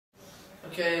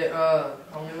Okay,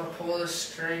 I'm gonna pull this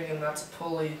string and that's a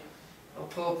pulley. I'll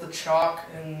pull up the chalk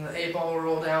and the 8-ball will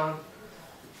roll down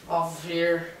off of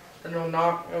here. Then it'll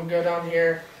go down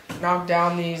here, knock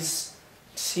down these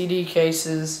CD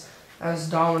cases as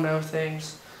domino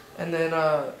things. And then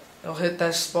it'll hit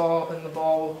this ball and the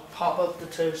ball will pop up the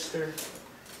toaster.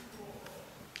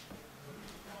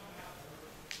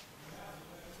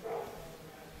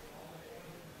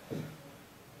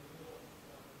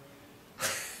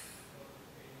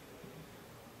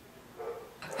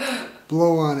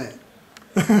 Blow on it.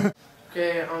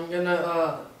 Okay, I'm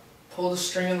gonna pull the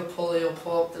string of the pulley, it'll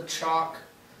pull up the chalk,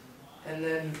 and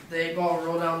then the 8-ball will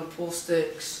roll down the pool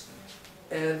sticks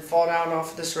and fall down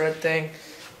off this red thing,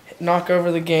 knock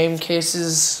over the game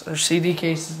cases or CD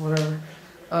cases, whatever.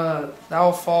 That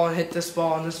will fall and hit this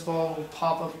ball, and this ball will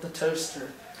pop up the toaster.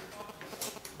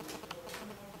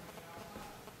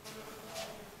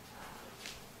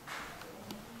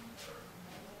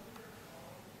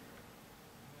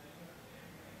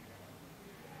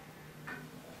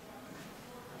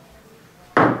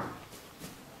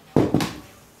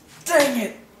 Dang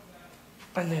it!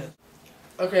 I knew it.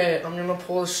 Okay, I'm gonna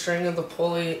pull the string of the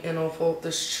pulley and I'll pull up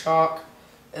this chalk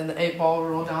and the 8-ball will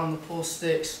roll down the pool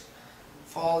sticks,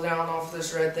 fall down off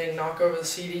this red thing, knock over the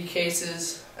CD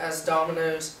cases as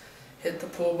dominoes, hit the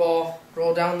pool ball,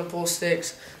 roll down the pool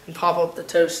sticks, and pop up the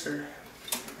toaster.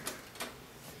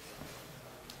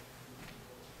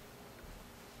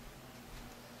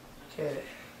 Okay.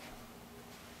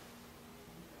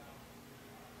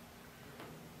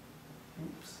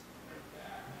 Oops.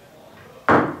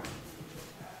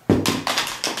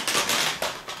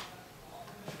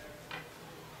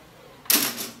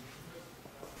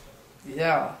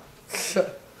 Yeah.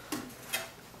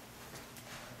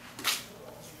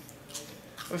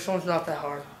 Which one's not that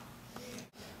hard?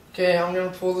 Okay, I'm gonna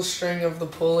pull the string of the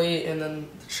pulley and then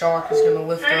the chalk is gonna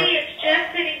lift up. It's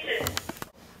Jeff Pennington.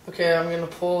 Okay, I'm gonna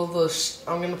pull the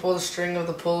string of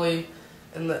the pulley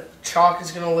and the chalk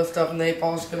is gonna lift up and the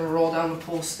 8-ball is gonna roll down the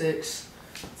pool sticks,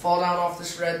 fall down off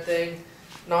this red thing,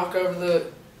 knock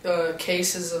over the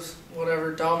cases of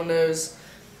whatever dominoes.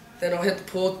 Then I'll hit the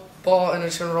pool ball and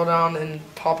it's gonna roll down and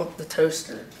pop up the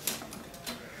toaster.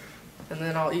 And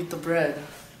then I'll eat the bread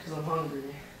because I'm hungry.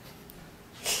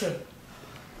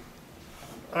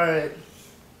 Alright.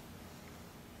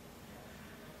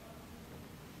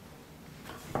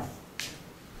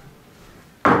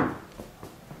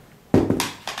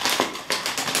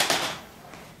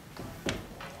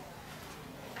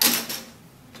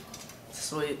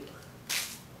 Sweet.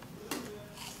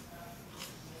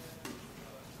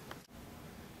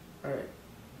 Alright.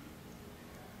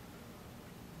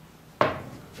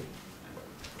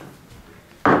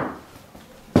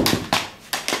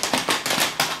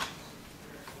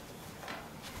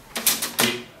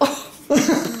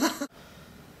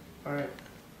 Alright.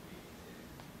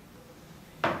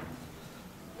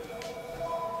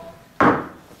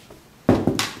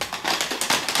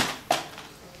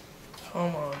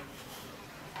 Come on.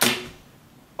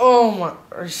 Oh my,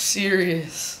 are you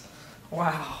serious?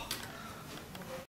 Wow.